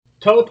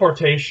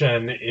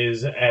Teleportation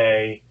is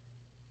a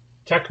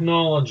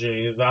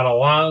technology that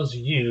allows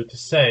you to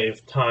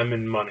save time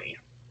and money.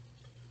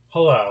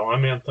 Hello,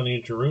 I'm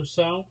Anthony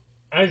Geruso.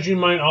 As you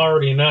might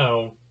already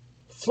know,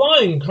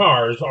 flying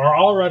cars are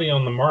already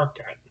on the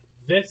market.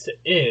 This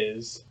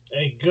is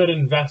a good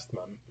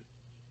investment,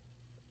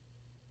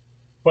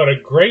 but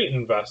a great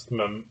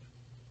investment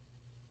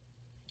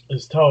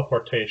is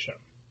teleportation.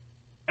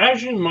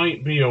 As you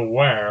might be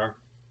aware,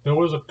 there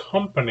was a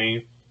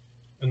company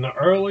in the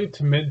early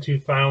to mid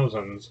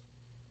 2000s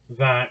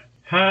that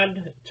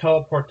had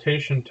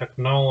teleportation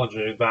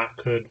technology that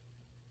could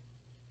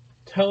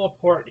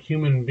teleport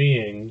human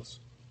beings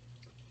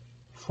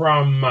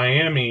from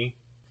Miami,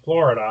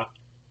 Florida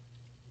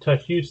to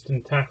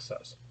Houston,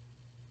 Texas,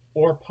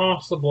 or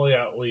possibly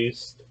at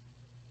least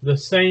the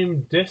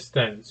same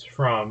distance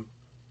from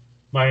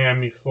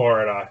Miami,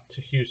 Florida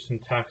to Houston,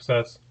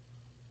 Texas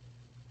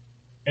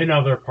in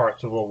other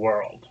parts of the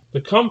world.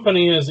 The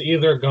company has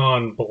either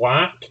gone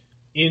black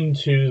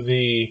into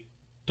the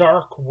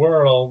dark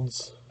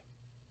worlds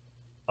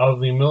of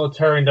the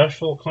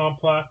military-industrial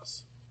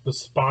complex, the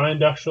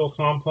spy-industrial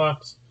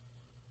complex,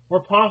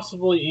 or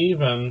possibly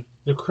even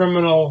the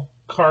criminal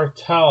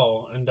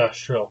cartel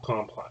industrial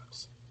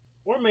complex.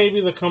 Or maybe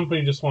the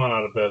company just went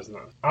out of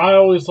business. I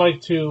always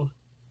like to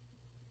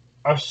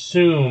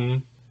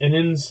assume an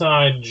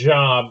inside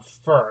job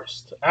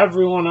first.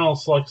 Everyone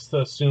else likes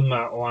to assume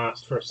that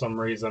last for some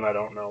reason, I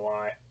don't know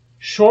why.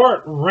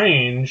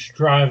 Short-range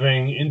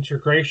driving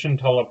integration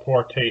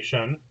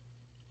teleportation,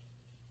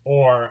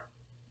 or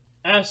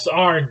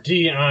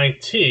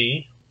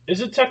SRDIT,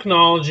 is a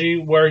technology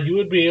where you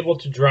would be able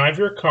to drive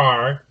your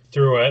car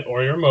through it,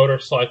 or your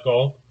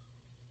motorcycle,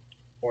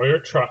 or your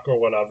truck, or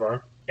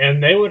whatever,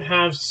 and they would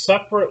have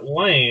separate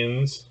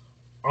lanes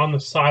on the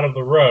side of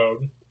the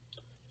road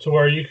to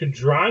where you could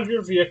drive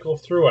your vehicle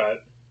through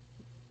it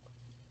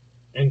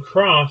and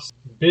cross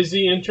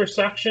busy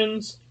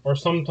intersections, or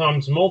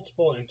sometimes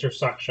multiple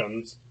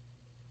intersections,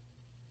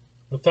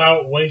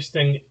 without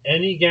wasting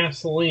any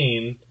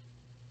gasoline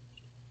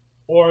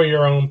or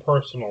your own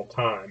personal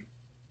time.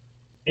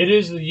 It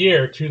is the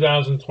year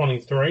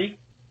 2023,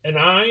 and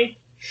I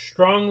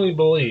strongly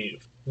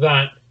believe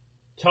that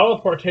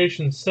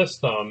teleportation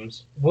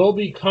systems will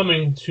be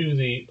coming to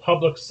the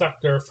public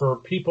sector for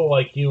people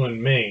like you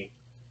and me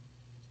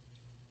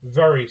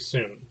very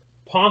soon,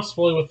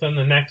 possibly within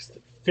the next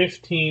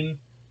 15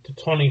 to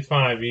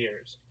 25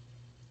 years.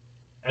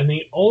 And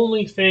the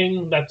only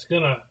thing that's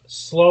going to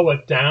slow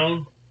it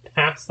down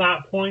past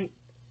that point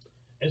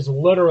is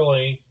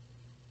literally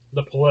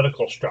the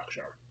political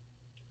structure.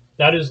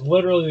 That is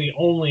literally the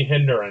only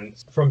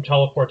hindrance from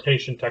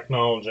teleportation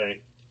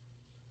technology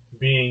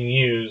being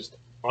used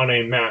on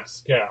a mass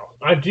scale.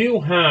 I do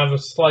have a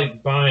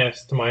slight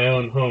bias to my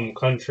own home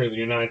country, the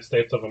United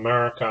States of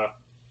America,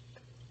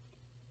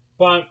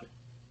 but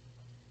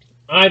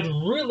I'd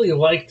really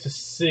like to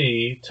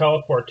see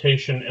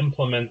teleportation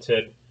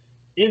implemented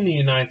in the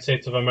United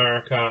States of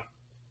America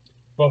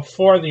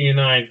before the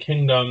United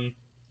Kingdom,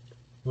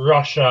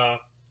 Russia,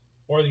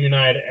 or the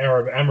United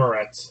Arab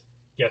Emirates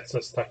gets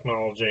this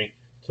technology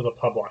to the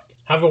public.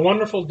 Have a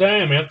wonderful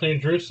day. I'm Anthony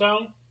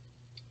Geruso.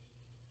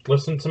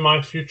 Listen to my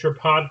future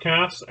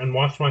podcasts and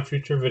watch my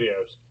future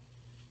videos.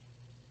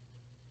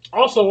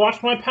 Also,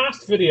 watch my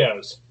past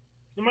videos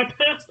and my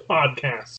past podcasts.